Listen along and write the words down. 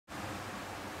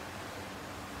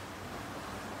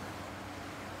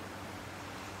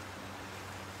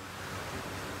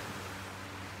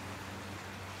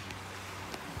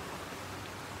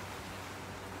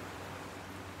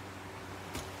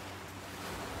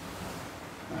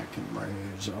that can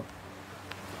raise up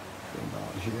to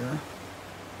about here.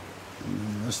 And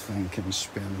then this thing can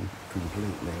spin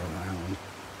completely around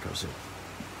because it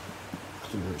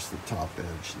clears the top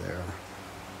edge there.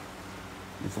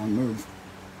 If I move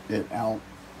it out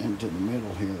into the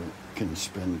middle here, it can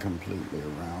spin completely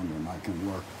around, and I can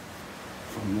work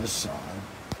from this side,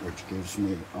 which gives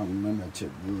me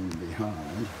unlimited room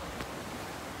behind.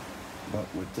 But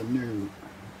with the new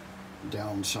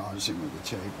downsizing of the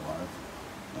table, I have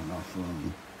enough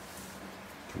room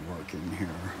to work in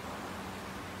here.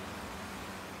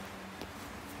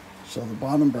 So the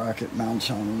bottom bracket mounts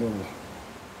on a little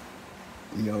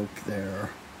yoke there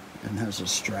and has a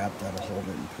strap that'll hold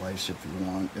it in place if you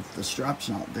want. If the strap's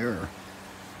not there,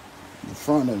 the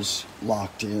front is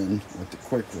locked in with the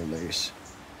quick release.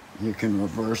 You can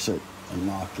reverse it and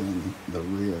lock in the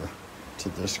rear to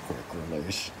this quick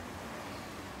release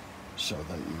so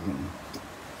that you can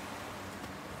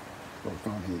work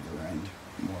on either end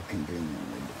more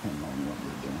conveniently depending on what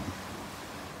you're doing.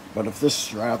 But if this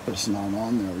strap is not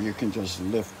on there, you can just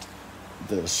lift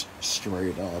this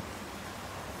straight up.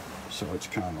 So it's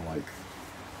kind of like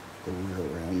the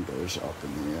rear end goes up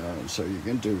in the air. And so you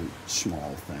can do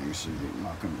small things. So you're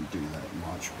not going to do that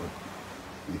much, but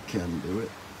you can do it.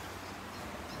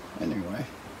 Anyway,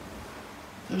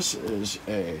 this is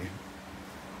a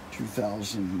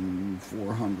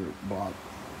 2,400 baht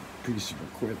piece of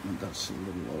equipment. That's a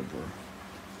little over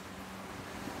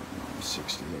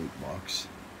 68 bucks.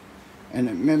 And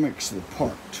it mimics the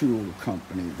Park Tool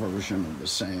Company version of the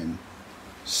same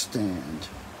stand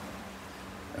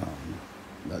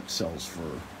that sells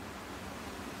for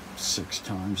 6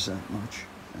 times that much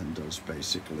and does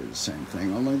basically the same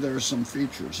thing. Only there are some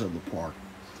features of the Park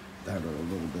that are a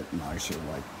little bit nicer.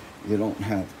 Like you don't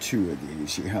have 2 of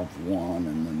these, you have 1,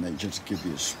 and then they just give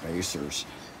you spacers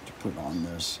to put on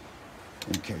this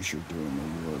in case you're doing the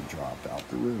rear dropout.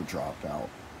 The rear dropout,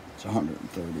 it's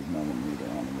 130 millimeter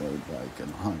on a road bike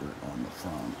and 100 on the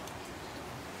front.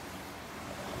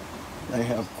 They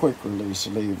have quick release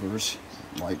levers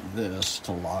like this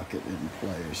to lock it in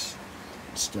place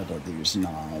instead of these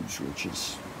knobs, which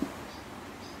is,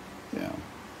 yeah.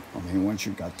 I mean, once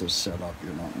you've got this set up,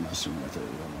 you're not messing with it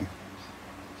really.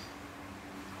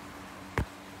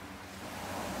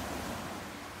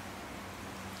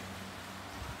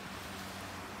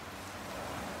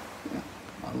 Yeah,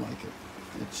 I like it.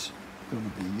 It's going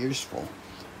to be useful.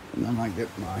 And then I get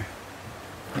my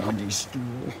handy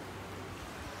stool.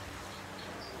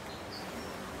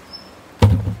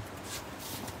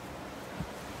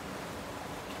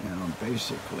 And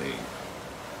basically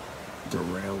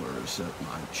derailleurs at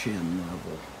my chin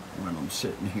level when I'm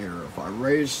sitting here. If I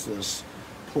raise this,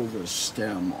 pull this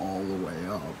stem all the way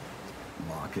up,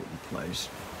 lock it in place,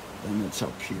 then it's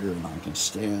up here and I can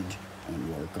stand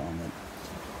and work on it.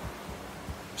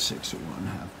 6 of one,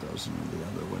 half dozen of the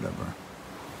other, whatever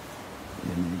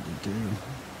you need to do.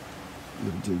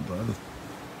 You'll do both.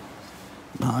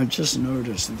 Now I just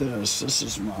noticed this. This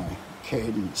is my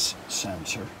cadence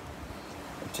sensor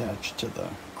attached to the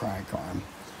crank arm.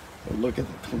 But look at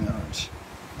the clearance.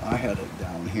 I had it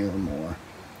down here more,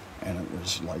 and it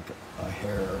was like a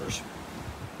hair's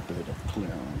bit of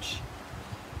clearance.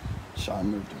 So I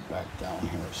moved it back down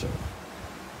here so it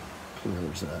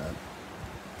clears that.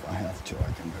 If I have to,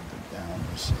 I can move it down.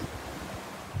 You see,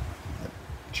 that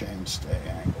chainstay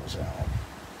angles out.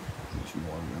 There's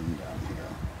more room down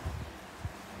here.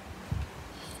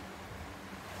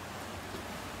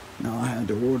 Now I had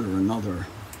to order another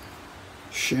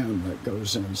shim that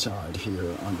goes inside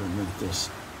here underneath this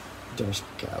dust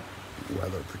cap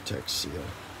weather protect seal,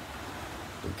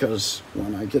 because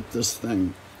when I get this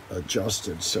thing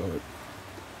adjusted so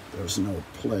there's no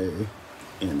play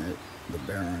in it, the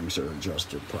bearings are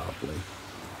adjusted properly.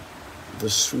 The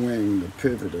swing, the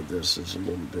pivot of this is a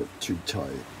little bit too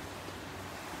tight.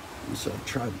 And so I've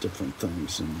tried different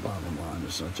things, and the bottom line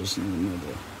is I just need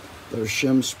another. Those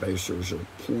shim spacers are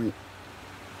 0.3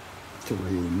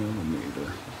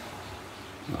 millimeter.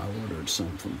 I ordered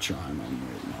some from China. I'm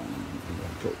waiting on them. I'm going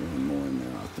to put one more in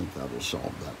there. I think that will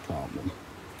solve that problem.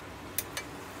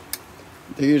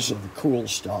 These are the cool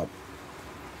stop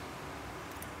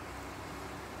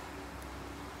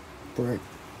brake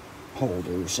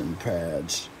holders and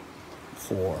pads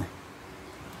for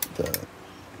the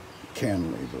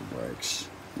cantilever brakes.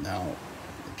 Now,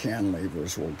 the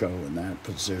cantilevers will go in that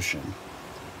position,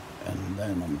 and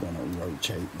then I'm going to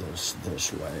rotate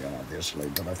this way, obviously.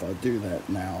 But if I do that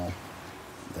now,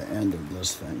 the end of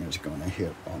this thing is going to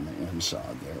hit on the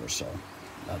inside there, so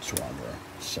that's why they're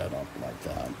set up like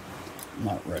that. I'm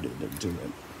not ready to do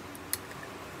it.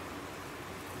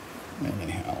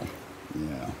 Anyhow,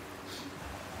 yeah.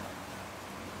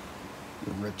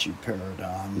 the Ritchey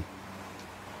Paradigm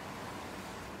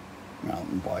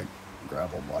mountain bike,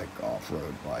 gravel bike,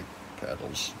 off-road bike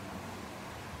pedals.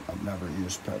 I've never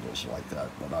used pedals like that,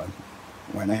 but I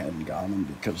went ahead and got them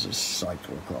because it's a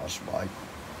cyclocross bike.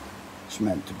 It's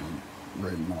meant to be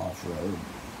ridden off-road,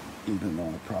 even though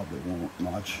I probably won't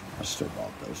much. I still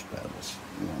bought those pedals.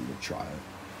 I wanted to try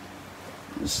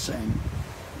it. The same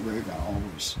rig I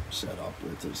always set up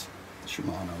with is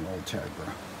Shimano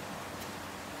Ultegra.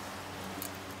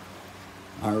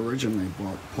 I originally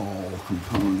bought Paul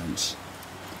Components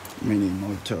mini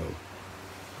moto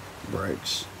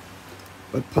brakes,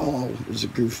 but Paul is a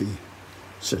goofy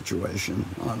situation.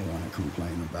 I don't want to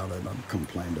complain about it. I've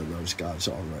complained to those guys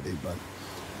already, but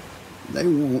they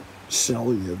won't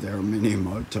sell you their mini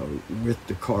moto with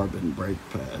the carbon brake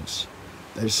pads.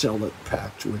 They sell it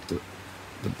packed with the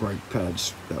brake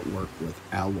pads that work with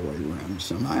alloy rims.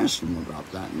 And I asked them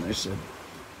about that, and they said,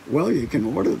 well, you can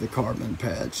order the carbon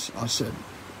pads. I said,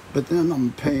 but then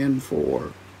I'm paying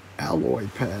for alloy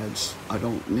pads I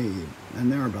don't need,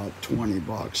 and they're about 20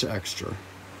 bucks extra.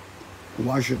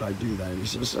 Why should I do that? He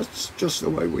says, that's just the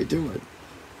way we do it.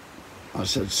 I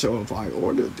said, so if I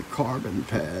ordered the carbon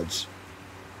pads,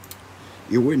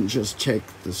 you wouldn't just take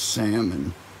the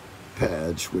salmon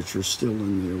pads, which are still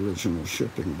in the original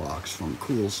shipping box from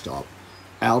Cool Stop,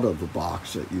 out of the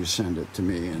box that you send it to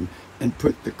me in, and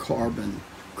put the carbon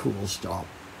Cool Stop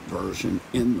version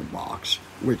in the box,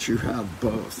 which you have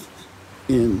both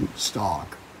in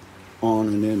stock on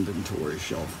an inventory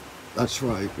shelf. That's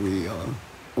right, we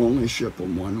only ship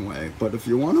them one way, but if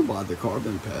you want to buy the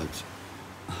carbon pads,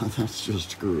 that's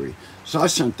just screwy. So I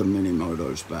sent the mini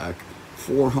motos back,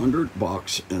 400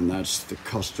 bucks, and that's the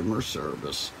customer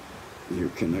service you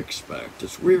can expect.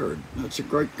 It's weird. It's a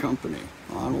great company.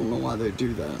 I don't know why they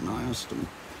do that. And I asked them.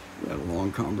 We had a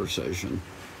long conversation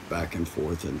back and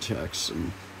forth in text,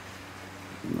 and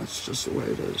that's just the way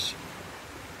it is.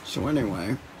 So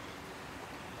anyway,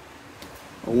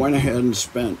 I went ahead and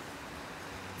spent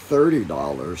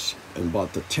 $30 and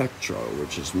bought the Tektro,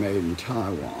 which is made in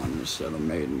Taiwan instead of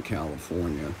made in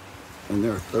California. And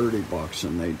they're 30 bucks,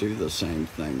 and they do the same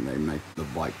thing. They make the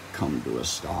bike come to a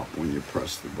stop when you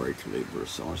press the brake lever.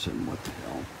 So I said, what the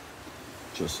hell?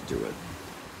 Just do it.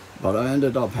 But I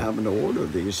ended up having to order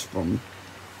these from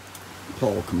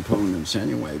Paul Components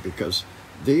anyway, because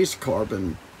these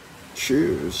carbon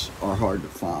shoes are hard to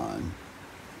find.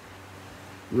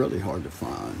 Really hard to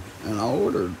find. And I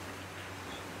ordered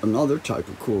another type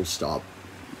of Cool Stop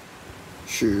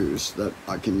shoes that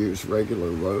I can use regular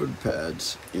road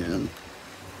pads in,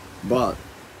 but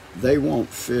they won't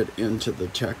fit into the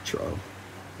Tektro.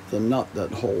 The nut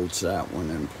that holds that one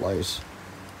in place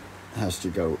has to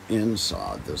go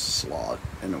inside this slot,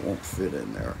 and it won't fit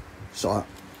in there. So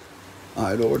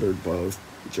I'd ordered both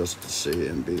just to see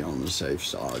and be on the safe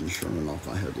side, and sure enough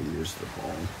I had to use the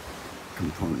Paul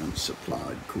Components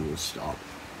supplied Cool Stop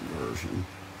version.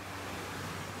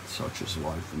 Such is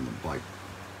life in the bike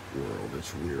world.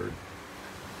 It's weird.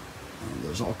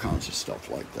 There's all kinds of stuff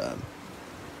like that.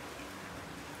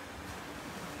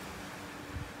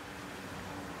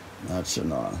 That's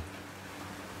in a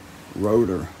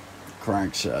rotor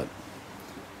crankset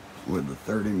with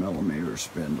a 30mm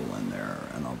spindle in there,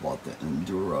 and I bought the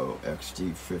Enduro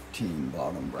XT15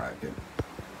 bottom bracket.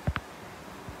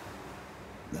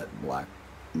 That black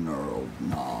knurled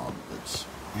knob that's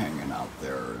hanging out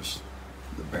there is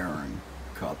the bearing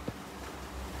cup.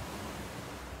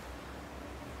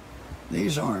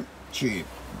 These aren't cheap,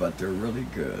 but they're really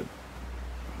good.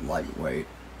 Lightweight,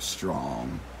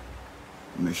 strong,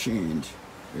 machined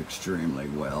extremely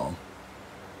well.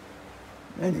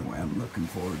 Anyway, I'm looking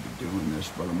forward to doing this,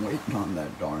 but I'm waiting on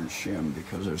that darn shim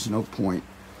because there's no point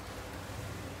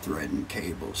threading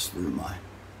cables through my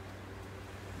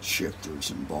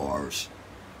shifters and bars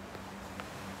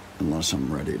unless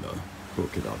I'm ready to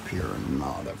hook it up here, and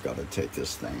not. I've got to take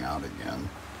this thing out again.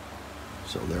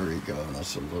 So there you go.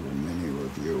 That's a little mini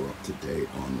review up to date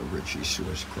on the Ritchey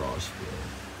Swiss Cross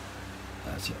build.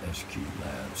 That's a SQ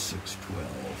Lab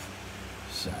 612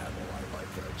 saddle. I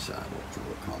like that saddle. It's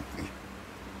real comfy.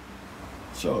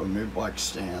 So new bike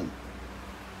stand.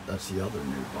 That's the other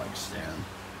new bike stand.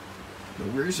 The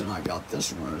reason I got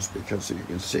this one is because you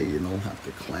can see you don't have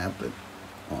to clamp it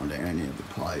onto any of the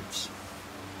pipes.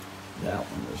 That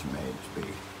one was made to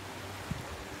be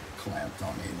clamped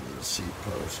on either the seat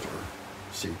post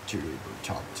or seat tube or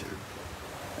top tube.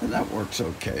 And that works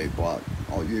okay, but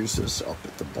I'll use this up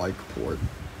at the bike port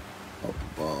up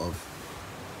above,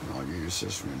 and I'll use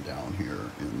this one down here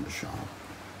in the shop.